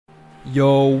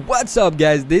Yo, what's up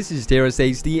guys, this is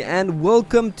TerraceHD and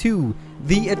welcome to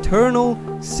the Eternal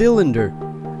Cylinder.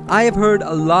 I have heard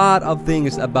a lot of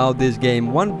things about this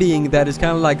game, one being that it's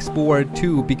kind of like Spore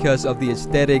 2 because of the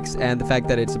aesthetics and the fact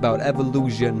that it's about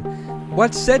evolution.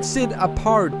 What sets it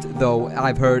apart though,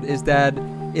 I've heard, is that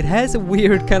it has a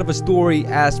weird kind of a story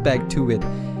aspect to it.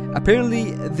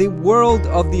 Apparently, the world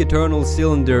of the Eternal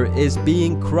Cylinder is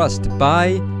being crushed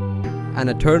by an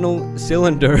Eternal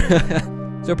Cylinder.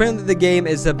 So apparently the game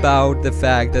is about the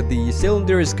fact that the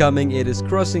cylinder is coming, it is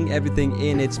crossing everything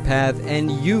in its path,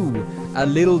 and you, a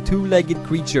little two-legged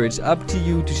creature, it's up to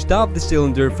you to stop the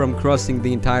cylinder from crossing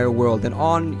the entire world. And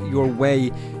on your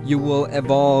way, you will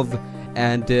evolve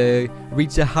and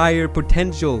reach a higher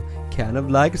potential, kind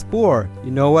of like Spore. You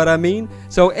know what I mean?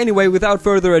 So anyway, without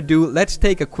further ado, let's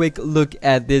take a quick look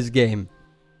at this game.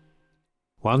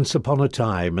 Once upon a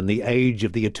time, in the age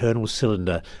of the Eternal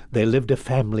Cylinder, there lived a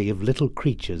family of little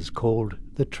creatures called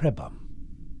the Trebhum.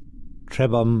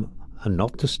 Trebhum are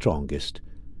not the strongest,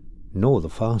 nor the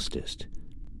fastest,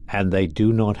 and they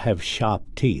do not have sharp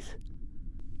teeth.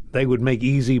 They would make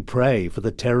easy prey for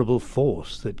the terrible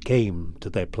force that came to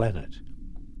their planet.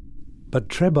 But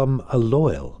Trebhum are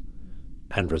loyal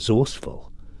and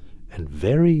resourceful, and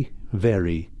very,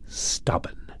 very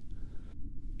stubborn.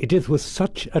 It is with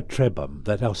such a Trebhum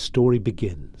that our story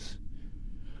begins.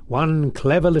 One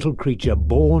clever little creature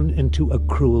born into a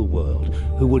cruel world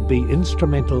who would be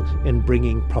instrumental in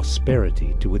bringing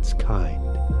prosperity to its kind.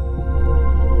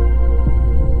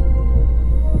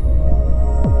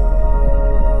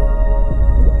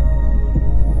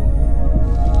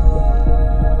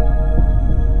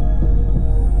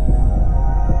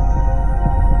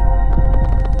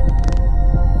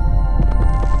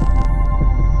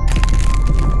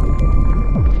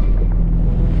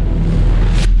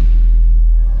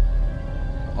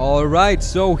 Alright,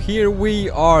 so here we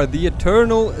are, the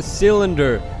Eternal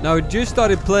Cylinder. Now it just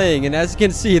started playing, and as you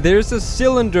can see, there's a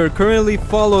cylinder currently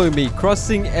following me,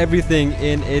 crossing everything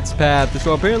in its path.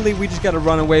 So apparently we just gotta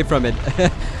run away from it.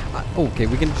 Okay,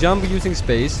 we can jump using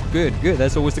space. Good, good.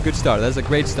 That's always a good start. That's a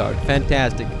great start.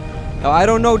 Fantastic. Now I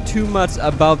don't know too much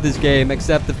about this game,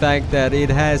 except the fact that it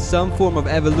has some form of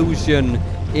evolution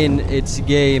in its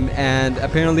game, and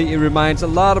apparently it reminds a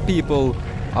lot of people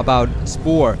about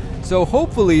Spore. So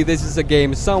hopefully this is a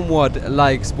game somewhat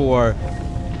like Spore.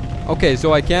 Okay,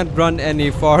 so I can't run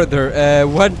any farther.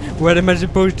 What am I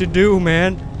supposed to do,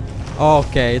 man?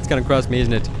 Okay, it's gonna cross me,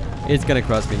 isn't it? It's gonna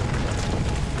cross me.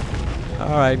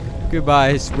 Alright,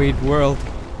 goodbye, sweet world.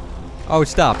 Oh,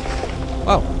 stop.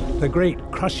 Oh. The great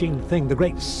crushing thing, the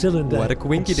great cylinder, what a had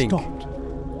coinkydink.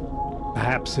 stopped.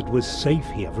 Perhaps it was safe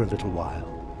here for a little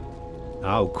while.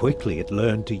 How quickly it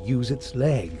learned to use its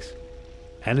legs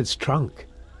and its trunk.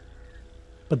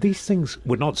 But these things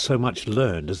were not so much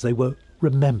learned as they were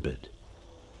remembered.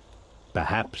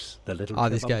 Perhaps the little Oh,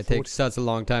 this guy takes such a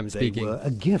long time speaking. They were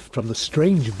a gift from the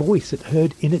strange voice it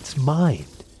heard in its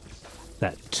mind.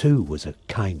 That too was a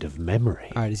kind of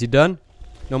memory. Alright, is he done?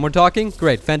 No more talking?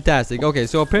 Great, fantastic. Okay,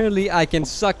 so apparently I can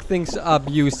suck things up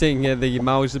using the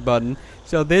mouse button.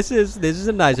 So this is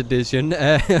a nice addition.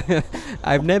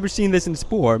 I've never seen this in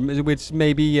Spore, which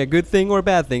may be a good thing or a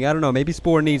bad thing. I don't know. Maybe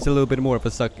Spore needs a little bit more of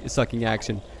a sucking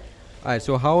action. Alright,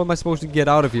 so how am I supposed to get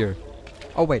out of here?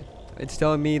 Oh, wait. It's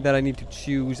telling me that I need to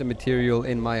choose a material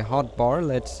in my hotbar.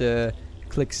 Let's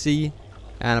click C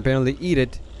and apparently eat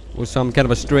it with some kind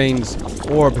of a strange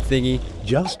orb thingy.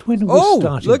 Just when it was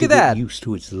starting look to at that. get used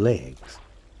to its legs,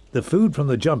 the food from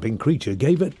the jumping creature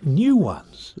gave it new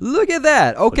ones. Look at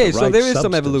that. Okay, so right there is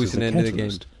some substance evolution as a in the game.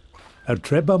 catalyst, a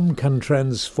Trebhum can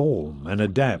transform and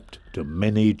adapt to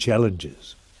many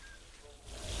challenges.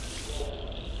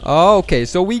 Okay,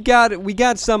 so we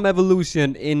got some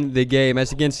evolution in the game.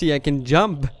 As you can see, I can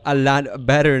jump a lot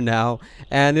better now,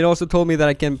 and it also told me that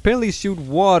I can apparently shoot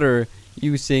water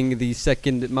using the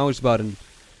second mouse button.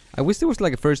 I wish there was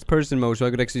like a first-person mode so I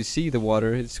could actually see the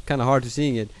water. It's kind of hard to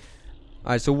seeing it.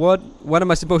 Alright, so what am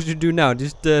I supposed to do now?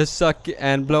 Just suck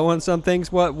and blow on some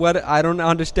things? What? I don't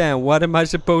understand. What am I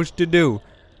supposed to do?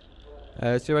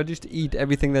 So I just eat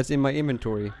everything that's in my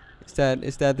inventory. Is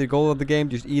that the goal of the game?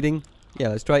 Just eating? Yeah,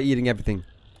 let's try eating everything.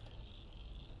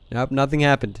 Nope, nothing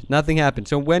happened. Nothing happened.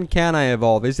 So when can I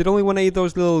evolve? Is it only when I eat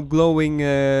those little glowing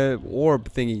orb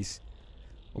thingies?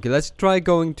 Okay, let's try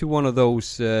going to one of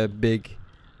those big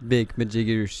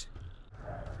majiggers.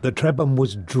 The Trebhum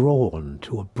was drawn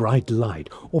to a bright light,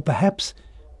 or perhaps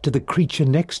to the creature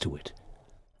next to it.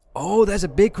 Oh, that's a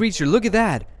big creature. Look at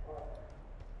that.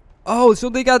 Oh, so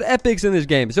they got epics in this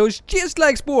game. So it's just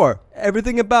like Spore.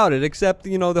 Everything about it, except,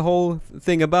 you know, the whole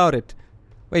thing about it.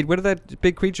 Wait, where did that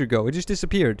big creature go? It just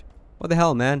disappeared. What the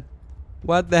hell, man?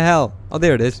 What the hell? Oh,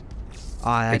 there it is.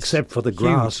 Ah, Except for the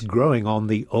grass growing on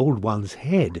the old one's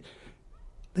head,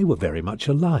 they were very much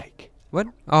alike. What?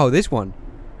 Oh, this one.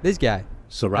 This guy.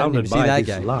 Surrounded by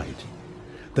this light,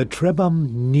 the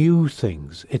Trebhum knew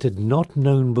things it had not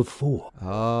known before.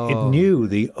 Oh. It knew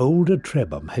the older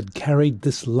Trebhum had carried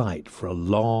this light for a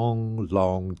long,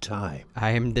 long time.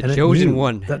 I am the And chosen it knew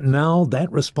one. that now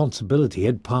that responsibility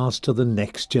had passed to the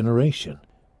next generation.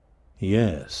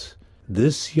 Yes,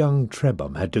 this young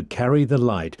Trebhum had to carry the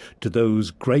light to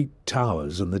those great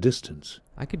towers in the distance.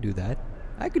 I could do that.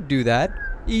 I could do that.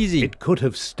 Easy. It could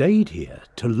have stayed here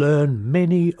to learn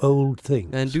many old things.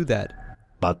 And do that.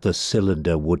 But the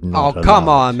cylinder would not allow come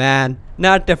it. on, man.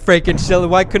 Not the freaking cylinder.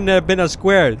 Why couldn't it have been a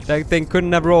square? That thing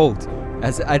couldn't have rolled.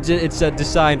 It's a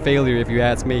design failure, if you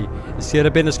ask me. It should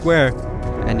have been a square.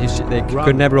 And they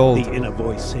couldn't have rolled. The inner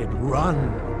voice said, run.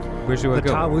 Where should I go?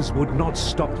 The towers would not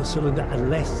stop the cylinder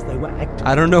unless they were active.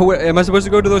 I don't know where. Am I supposed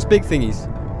to go to those big thingies?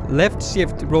 Left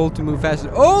shift, roll to move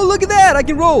faster. Oh, look at that! I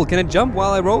can roll. Can I jump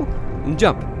while I roll? And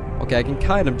jump. Okay, I can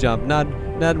kind of jump. Not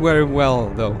very well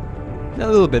though. A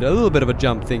little bit of a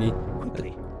jump thingy.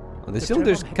 Quickly. Oh, the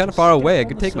cylinder's kind of far away. I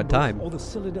could take my time. Or the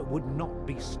cylinder would not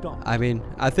be stopped. I mean,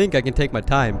 I think I can take my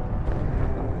time.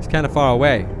 It's kind of far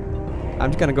away. I'm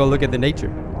just gonna go look at the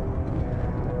nature.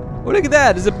 Oh, look at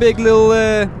that! There's a big little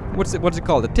what's it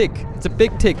called? A tick. It's a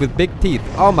big tick with big teeth.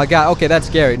 Oh my god. Okay, that's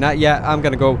scary. Not yet. I'm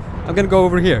gonna go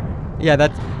over here. Yeah,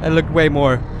 that looked way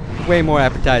more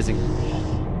appetizing.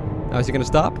 Now is he gonna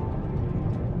stop?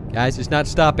 Guys, it's not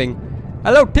stopping.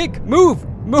 Hello, tick! Move!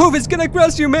 Move! It's gonna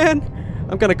crush you, man!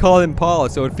 I'm gonna call him Paul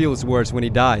so it feels worse when he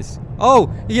dies.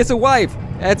 Oh, he has a wife!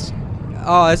 That's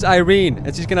Irene.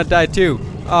 And she's gonna die too.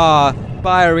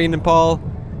 Bye Irene and Paul.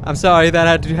 I'm sorry that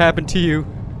had to happen to you.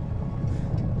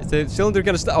 Is the cylinder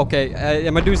gonna stop? Okay,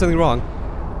 am I doing something wrong?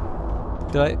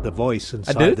 Did I? The voice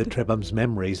inside the Trebhum's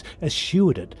memories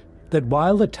assured it that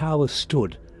while the tower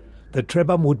stood, the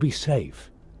Trebhum would be safe.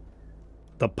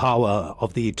 The power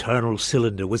of the eternal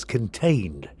cylinder was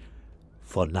contained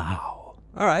for now.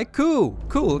 Alright, cool.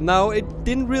 Now, it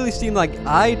didn't really seem like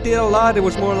I did a lot. It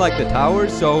was more like the tower,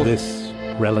 so... This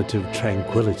relative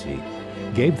tranquility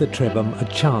gave the Trebhum a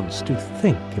chance to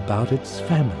think about its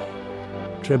family.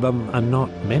 Trebhum are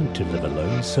not meant to live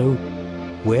alone, so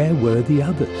where were the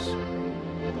others?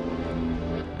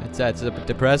 That's a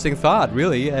depressing thought,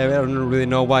 really. I don't really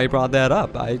know why you brought that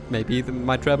up. Maybe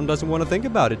my Trebhum doesn't want to think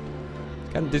about it.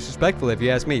 It's kind of disrespectful if you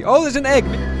ask me. Oh, there's an egg!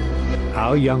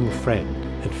 Our young friend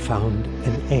had found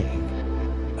an egg.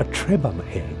 A Trebhum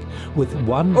egg with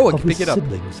one of his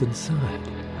siblings inside.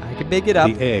 I can pick it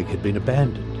up. The egg had been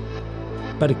abandoned,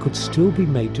 but it could still be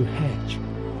made to hatch.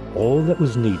 All that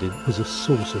was needed was a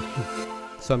source of heat.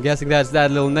 So I'm guessing that's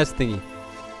that little nest thingy.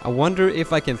 I wonder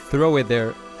if I can throw it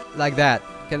there like that.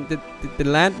 Can the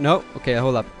land? No. Okay,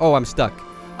 hold up. Oh, I'm stuck.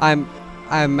 I'm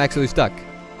actually stuck.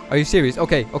 Are you serious?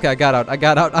 Okay, I got out. I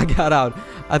got out.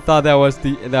 I thought that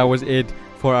was it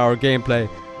for our gameplay.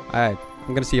 All right,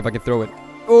 I'm gonna see if I can throw it.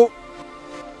 Oh,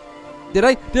 did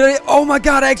I? Oh my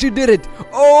God, I actually did it.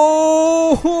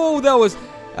 Oh, that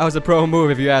was a pro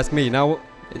move if you ask me. Now,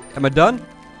 am I done?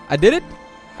 I did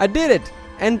it.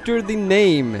 Enter the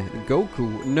name.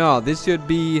 Goku. No, this should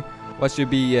be. What should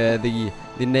be the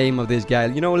name of this guy?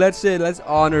 You know, let's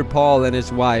honor Paul and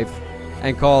his wife,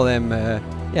 and call him.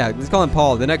 Yeah, let's call him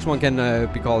Paul. The next one can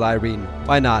be called Irene.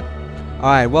 Why not? All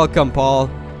right, welcome, Paul.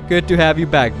 Good to have you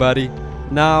back, buddy.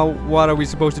 Now, what are we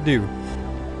supposed to do?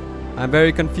 I'm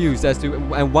very confused as to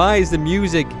and why is the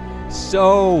music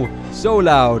so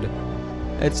loud?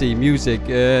 Let's see, music.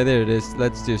 There it is.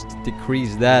 Let's just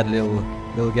decrease that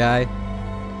little guy.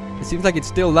 It seems like it's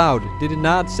still loud. Did it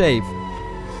not save?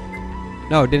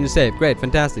 No, it didn't save. Great,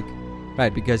 fantastic.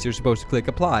 Right, because you're supposed to click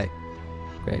apply.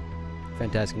 Great,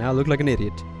 fantastic. Now I look like an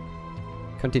idiot.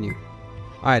 Continue.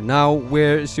 Alright, now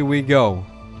where should we go?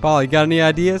 Paul, you got any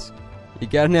ideas?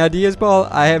 Paul?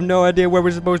 I have no idea where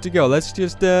we're supposed to go. Let's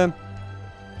just,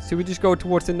 should we just go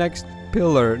towards the next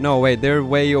pillar? No, wait, they're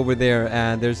way over there,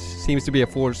 and there seems to be a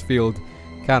force field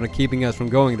kind of keeping us from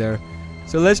going there.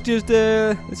 So let's just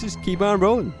keep on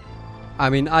rolling. I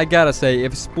mean, I gotta say,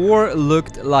 if Spore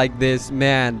looked like this,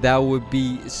 man, that would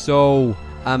be so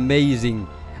amazing.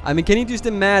 I mean, can you just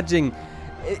imagine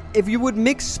if you would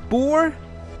mix Spore,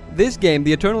 this game,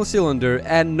 the Eternal Cylinder,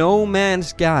 and No Man's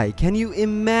Sky? Can you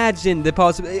imagine the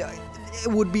possibility? It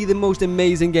would be the most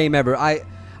amazing game ever.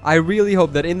 I really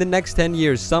hope that in the next 10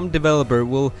 years, some developer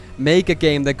will make a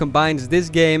game that combines this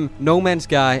game, No Man's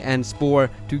Sky, and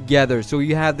Spore together. So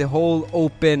you have the whole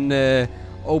open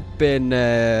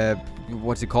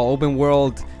what's it called? Open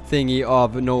world thingy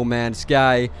of No Man's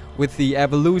Sky with the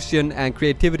evolution and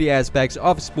creativity aspects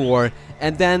of Spore,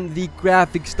 and then the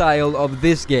graphic style of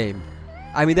this game.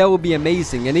 I mean, that would be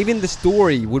amazing. And even the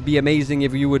story would be amazing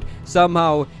if you would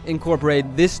somehow incorporate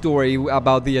this story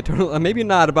about the eternal, maybe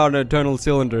not about an eternal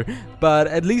cylinder, but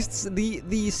at least the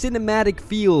cinematic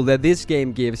feel that this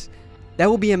game gives. That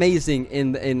would be amazing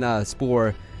in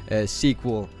Spore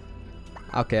sequel.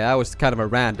 Okay, that was kind of a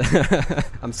rant.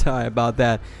 I'm sorry about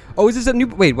that. Oh, is this a new...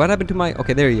 Wait, what happened to my...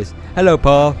 Okay, there he is. Hello,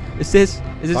 Paul. Is this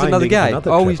another guy?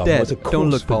 Oh, he's dead. Don't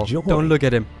look, Paul. Don't look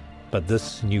at him. But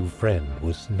this new friend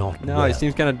was not No, well. he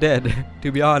seems kind of dead, to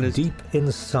be honest. Deep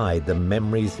inside the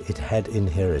memories it had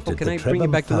inherited, can the I bring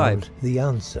him back to found life? the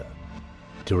answer.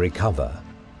 To recover,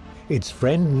 its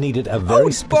friend needed a very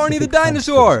it's Barney the specific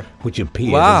dinosaur! substance, which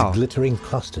appeared Wow. as glittering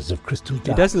clusters of crystal dust.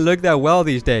 He doesn't look that well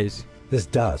these days. This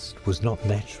dust was not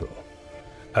natural.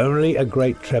 Only a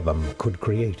great Trebhum could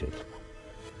create it.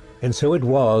 And so it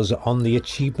was on the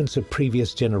achievements of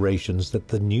previous generations that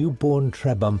the newborn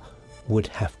Trebhum would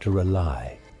have to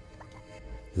rely.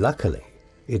 Luckily,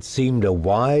 it seemed a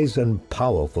wise and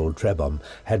powerful Trebhum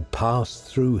had passed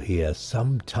through here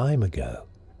some time ago.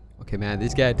 Okay, man,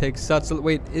 this guy takes such a...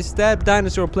 Wait, is that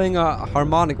dinosaur playing a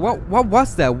harmonic? What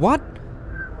was that? What?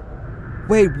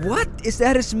 Wait, what? Is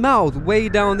that his mouth way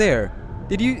down there?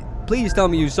 Did you... Please tell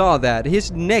me you saw that.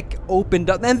 His neck opened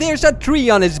up, and there's a tree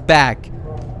on his back.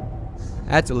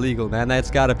 That's illegal, man.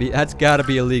 That's gotta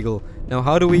be illegal. Now,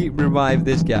 how do we revive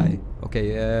this guy?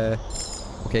 Okay,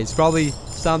 okay, it's probably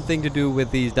something to do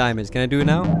with these diamonds. Can I do it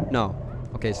now? No.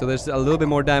 Okay, so there's a little bit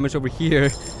more damage over here.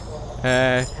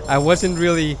 I wasn't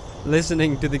really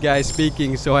listening to the guy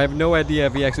speaking, so I have no idea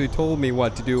if he actually told me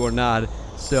what to do or not.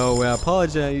 So,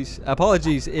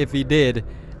 apologies if he did.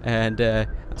 And,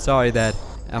 I'm sorry that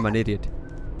I'm an idiot.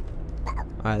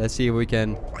 Alright, let's see if we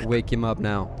can wake him up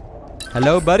now.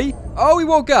 Hello, buddy? Oh, he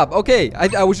woke up. Okay,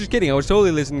 I was just kidding. I was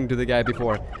totally listening to the guy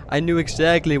before. I knew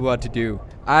exactly what to do.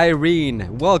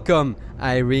 Irene. Welcome,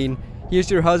 Irene. Here's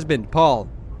your husband, Paul.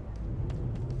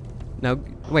 Now,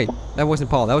 wait. That wasn't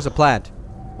Paul. That was a plant.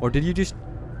 Or did you just...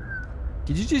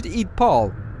 Did you just eat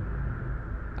Paul?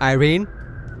 Irene?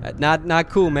 Not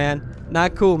cool, man.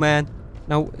 Not cool, man.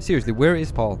 Now, seriously, where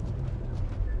is Paul?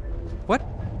 What?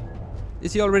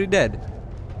 Is he already dead?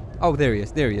 Oh, there he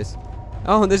is. There he is.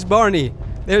 Oh, there's Barney.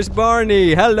 There's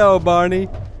Barney. Hello, Barney.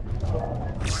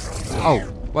 Oh,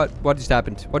 what just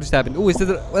happened? What just happened? Oh,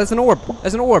 that's an orb.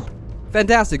 That's an orb.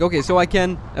 Fantastic. Okay, so I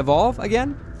can evolve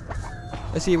again?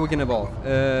 Let's see if we can evolve.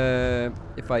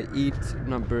 If I eat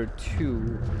number 2,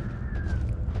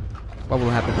 what will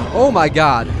happen? Oh my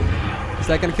god. Is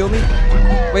that gonna kill me?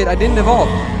 Wait, I didn't evolve.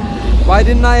 Why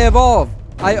didn't I evolve?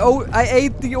 I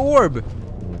ate the orb.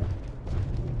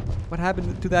 What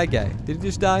happened to that guy? Did he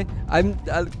just die? I'm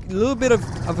a little bit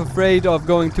of afraid of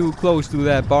going too close to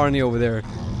that Barney over there.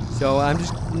 So I'm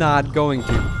just not going to.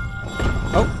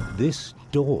 Oh. This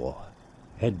door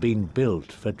had been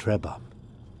built for Trebhum.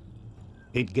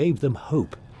 It gave them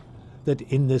hope that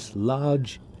in this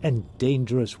large and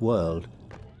dangerous world,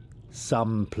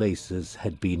 some places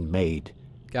had been made.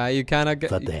 Guy, you kinda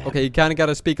them. okay, you kinda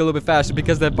gotta speak a little bit faster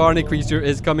because that Barney creature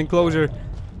is coming closer.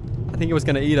 I think it was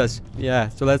gonna eat us. Yeah,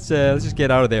 so let's just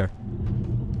get out of there.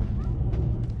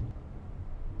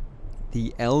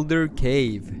 The Elder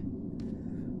Cave.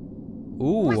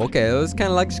 Ooh, okay, that was kind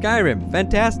of like Skyrim.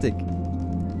 Fantastic.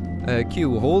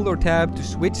 Q, hold or tab to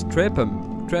switch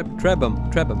Trebhum.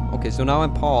 Trebhum. Okay, so now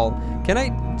I'm Paul. Can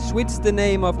I switch the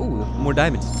name of... Ooh, more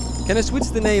diamonds. Can I switch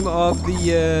the name of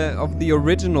the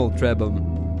original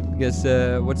Trebhum? Because,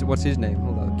 what's his name?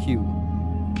 Hold on, Q.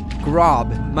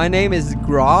 Grob. My name is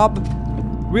Grob?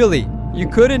 Really? You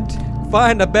couldn't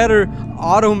find a better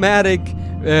automatic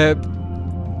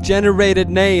generated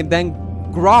name than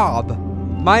Grob?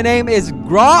 My name is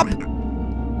Grob?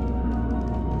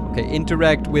 Okay,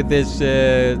 interact with this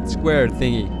square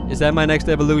thingy. Is that my next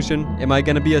evolution? Am I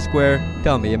gonna be a square?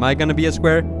 Tell me, am I gonna be a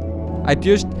square?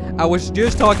 I was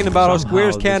just talking about how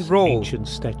squares can't roll. Ancient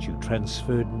statue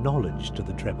transferred knowledge to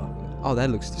the Trebhum. Oh,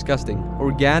 that looks disgusting.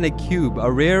 Organic cube,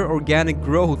 a rare organic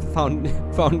growth found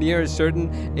near certain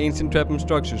ancient Trebhum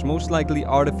structures, most likely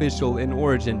artificial in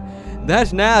origin.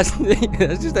 That's nasty.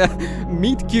 That's just a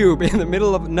meat cube in the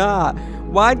middle of... Nah.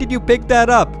 Why did you pick that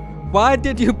up? Why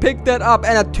did you pick that up?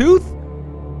 And a tooth?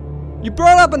 You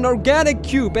brought up an organic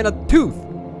cube and a tooth.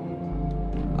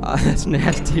 That's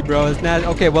nasty, bro. That's nasty.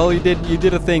 Okay, well, you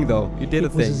did a thing, though. You did a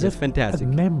thing. It's fantastic. A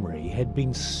memory had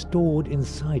been stored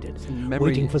inside it,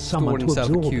 waiting for someone to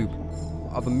absorb. A cube,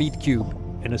 of a meat cube.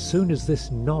 And as soon as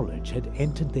this knowledge had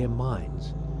entered their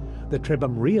minds, the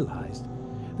Trebhum realized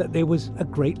that there was a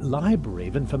great library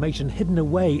of information hidden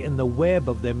away in the web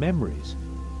of their memories.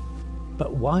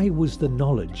 But why was the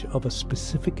knowledge of a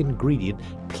specific ingredient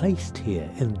placed here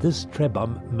in this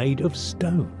Trebhum made of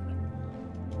stone?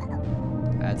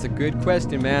 That's a good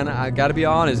question, man. I gotta be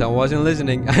honest, I wasn't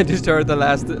listening. I just heard the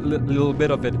last little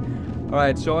bit of it.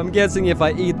 Alright, so I'm guessing if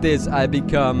I eat this, I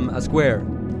become a square.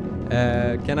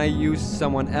 Can I use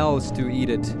someone else to eat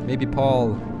it? Maybe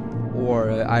Paul or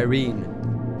Irene?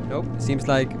 Nope, seems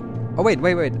like... Oh, wait.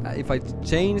 If I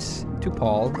change to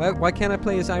Paul... Why can't I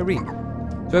play as Irene?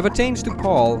 So if I change to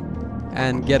Paul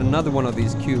and get another one of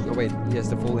these cubes... Oh, wait, he has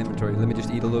the full inventory. Let me just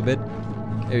eat a little bit.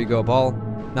 There you go, Paul.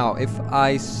 Now, if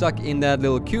I suck in that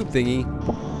little cube thingy...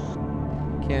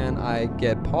 Can I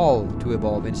get Paul to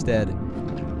evolve instead?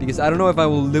 Because I don't know if I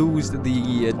will lose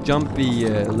the jumpy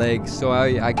legs, so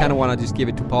I kind of want to just give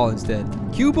it to Paul instead.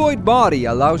 Cuboid body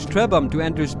allows Trebhum to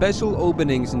enter special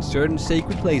openings in certain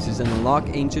sacred places and unlock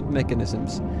ancient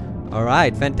mechanisms.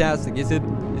 Alright, fantastic. Is it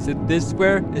this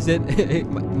square? Is it...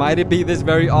 might it be this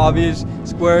very obvious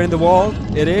square in the wall?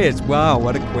 It is. Wow,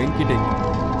 what a quinky dink.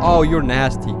 Oh, you're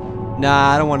nasty.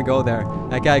 Nah, I don't want to go there.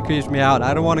 That guy creeps me out.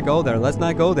 I don't want to go there. Let's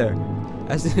not go there.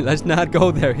 Let's not go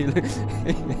there.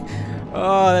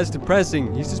 Oh, that's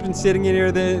depressing. He's just been sitting in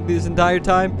here this entire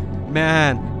time.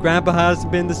 Man, Grandpa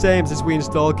hasn't been the same since we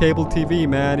installed cable TV,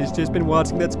 man. He's just been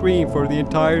watching that screen for the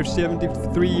entire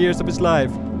 73 years of his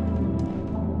life.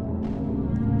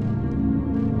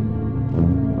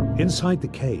 Inside the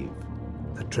cave,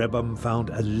 the Trebhum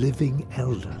found a living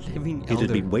elder. It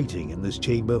had been waiting in this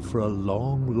chamber for a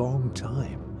long, long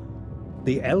time.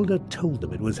 The elder told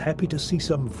them it was happy to see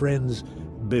some friends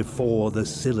before the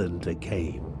cylinder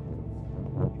came.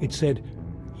 It said,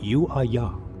 "You are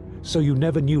young, so you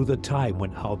never knew the time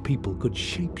when our people could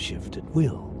shapeshift at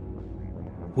will.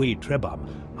 We Trebhum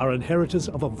are inheritors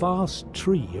of a vast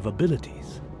tree of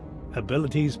abilities.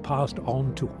 Abilities passed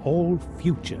on to all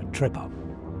future Trebhum.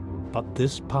 But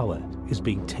this power is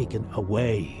being taken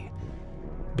away.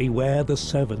 Beware the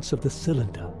servants of the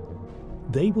cylinder.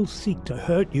 They will seek to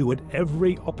hurt you at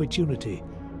every opportunity,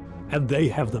 and they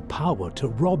have the power to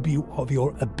rob you of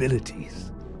your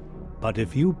abilities. But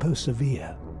if you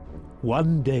persevere,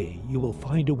 one day you will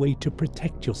find a way to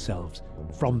protect yourselves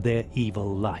from their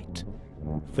evil light.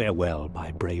 Farewell,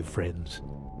 my brave friends.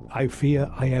 I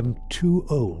fear I am too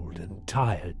old and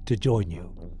tired to join you.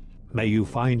 May you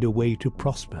find a way to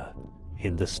prosper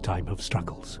in this time of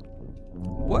struggles."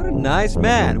 What a nice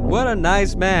man. What a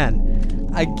nice man.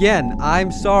 Again,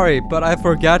 I'm sorry, but I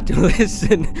forgot to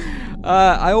listen.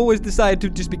 I always decide to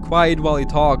just be quiet while he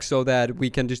talks so that we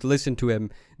can just listen to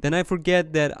him. Then I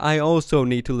forget that I also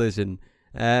need to listen.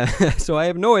 So I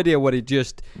have no idea what he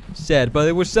just said, but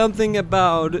it was something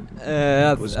about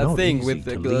a thing with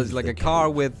like a car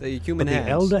with human hands.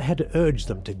 The elder had urged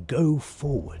them to go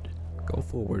forward. Go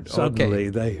forward. Suddenly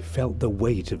they felt the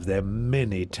weight of their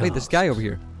many tasks. Wait, this guy over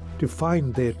here. To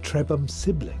find their Trebhum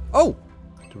sibling. Oh!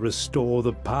 To restore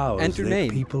the powers their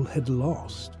people had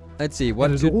lost. Let's see, what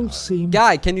it all seemed...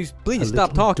 Guy, can you please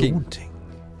stop talking? Daunting.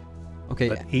 Okay,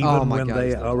 but even when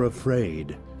they are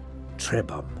afraid,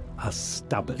 Trebhum are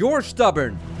stubborn. You're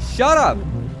stubborn! Shut up!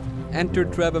 Enter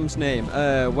Trebhum's name.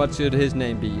 What should his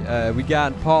name be? We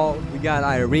got Paul, we got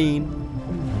Irene.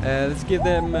 Let's give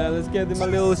them a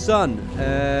little son.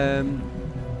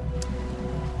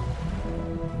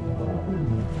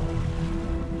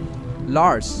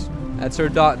 Lars. That's her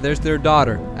there's their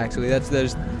daughter. Actually,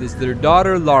 there's their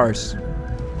daughter, Lars.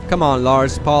 Come on,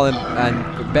 Lars, Paul,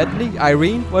 and Bethany,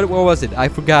 Irene. What was it? I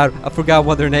forgot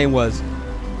what their name was.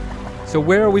 So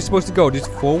where are we supposed to go?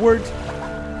 Just forward?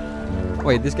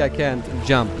 Wait, this guy can't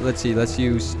jump. Let's see. Let's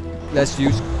use.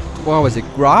 What was it?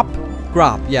 Grop?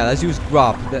 Grop. Yeah, let's use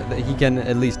Grop. That he can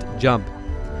at least jump.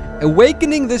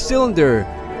 Awakening the cylinder.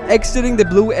 Exiting the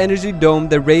blue energy dome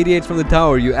that radiates from the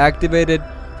tower. You activated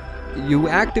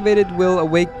will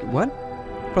awake... What?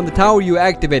 From the tower you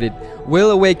activated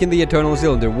will awaken the eternal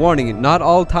cylinder. Warning, not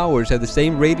all towers have the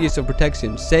same radius of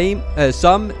protection.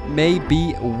 Some may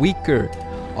be weaker.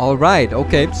 Alright,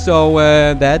 okay, so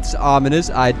that's ominous.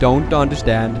 I don't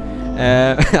understand.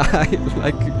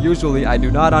 Usually I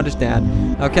do not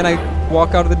understand. Now can I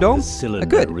walk out of the dome? The cylinder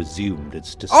good. Resumed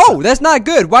its descent. Oh, that's not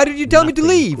good. Why did you tell me to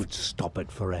leave? Could stop it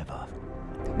forever.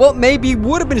 Well, maybe it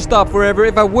would have been stopped forever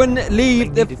if I wouldn't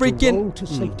leave the freaking... To roll to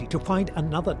safety, to find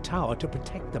another tower to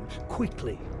protect them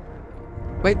quickly.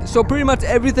 Wait, so pretty much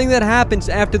everything that happens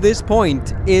after this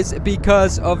point is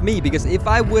because of me. Because if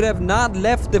I would have not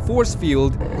left the force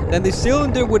field, then the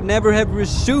cylinder would never have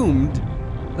resumed,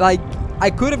 like, I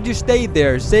could have just stayed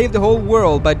there, saved the whole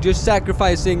world by just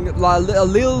sacrificing a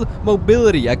little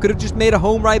mobility. I could have just made a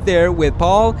home right there with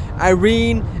Paul,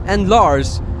 Irene, and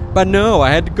Lars. But no, I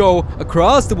had to go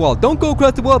across the wall. Don't go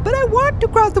across the wall, but I want to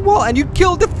cross the wall, and you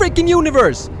killed the freaking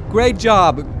universe. Great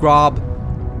job, Grob.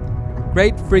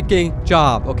 Great freaking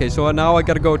job. Okay, so now I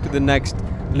gotta go to the next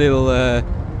little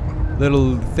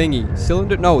thingy.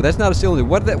 Cylinder? No, that's not a cylinder.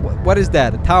 What is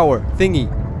that? A tower thingy.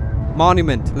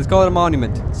 Monument. Let's call it a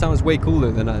monument. It sounds way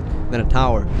cooler than a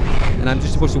tower. And I'm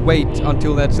just supposed to wait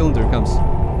until that cylinder comes.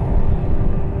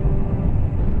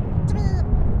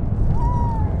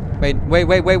 Wait.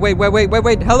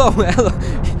 Hello, hello.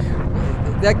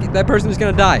 That person is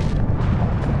gonna die.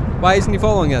 Why isn't he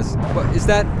following us? What is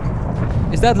that?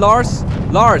 Is that Lars?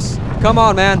 Lars, come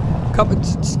on, man.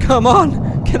 Come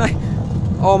on. Can I?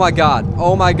 Oh my god.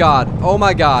 Oh my god. Oh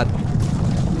my god.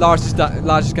 Lars is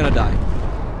gonna die.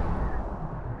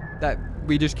 That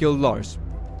we just killed Lars.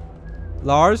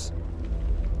 Lars?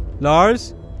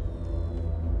 Lars?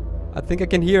 I think I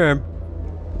can hear him.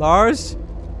 Lars?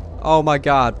 Oh my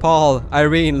god. Paul,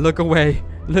 Irene, look away.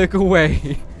 Look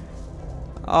away.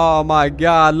 Oh my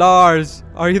god, Lars.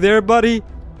 Are you there, buddy?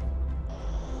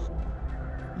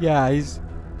 Yeah,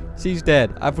 she's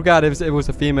dead. I forgot if it was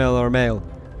a female or a male.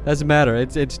 Doesn't matter.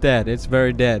 It's dead. It's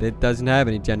very dead. It doesn't have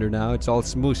any gender now. It's all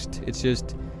smooshed. It's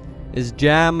just... Is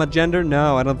jam a gender?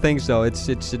 No, I don't think so. It's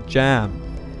a jam.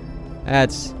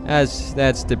 That's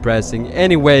depressing.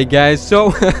 Anyway, guys,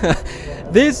 so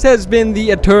this has been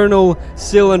the Eternal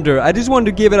Cylinder. I just wanted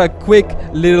to give it a quick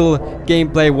little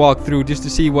gameplay walkthrough just to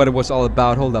see what it was all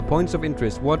about. Hold up. Points of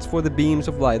interest. What's for the beams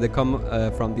of light that come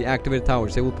from the activated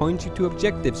towers? They will point you to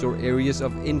objectives or areas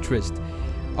of interest.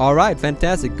 Alright,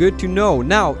 fantastic. Good to know.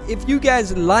 Now, if you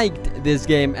guys liked this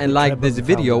game and liked this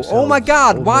video... Oh my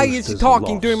god, why is he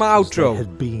talking during my outro? They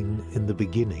had been in the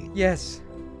beginning. Yes.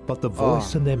 But the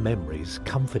voice and their memories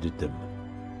comforted them.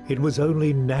 It was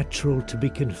only natural to be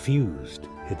confused,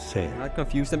 it said. Not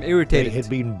confused, I'm irritated. They had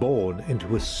been born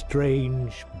into a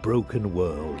strange, broken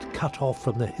world, cut off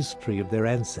from the history of their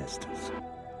ancestors.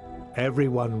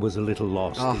 Everyone was a little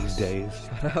lost these days.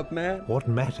 Shut up, man. What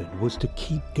mattered was to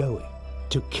keep going.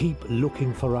 To keep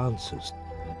looking for answers,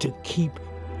 to keep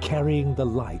carrying the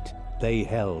light they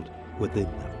held within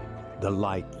them, the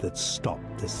light that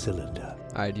stopped the cylinder.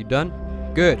 Alright, you done?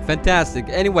 Good, fantastic.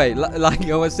 Anyway, like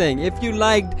I was saying, if you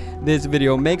liked this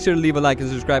video, make sure to leave a like and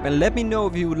subscribe, and let me know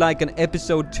if you would like an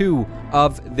episode 2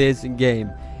 of this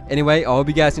game. Anyway, I hope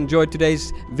you guys enjoyed today's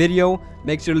video.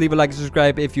 Make sure to leave a like and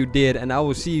subscribe if you did, and I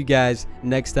will see you guys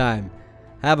next time.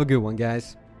 Have a good one,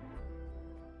 guys.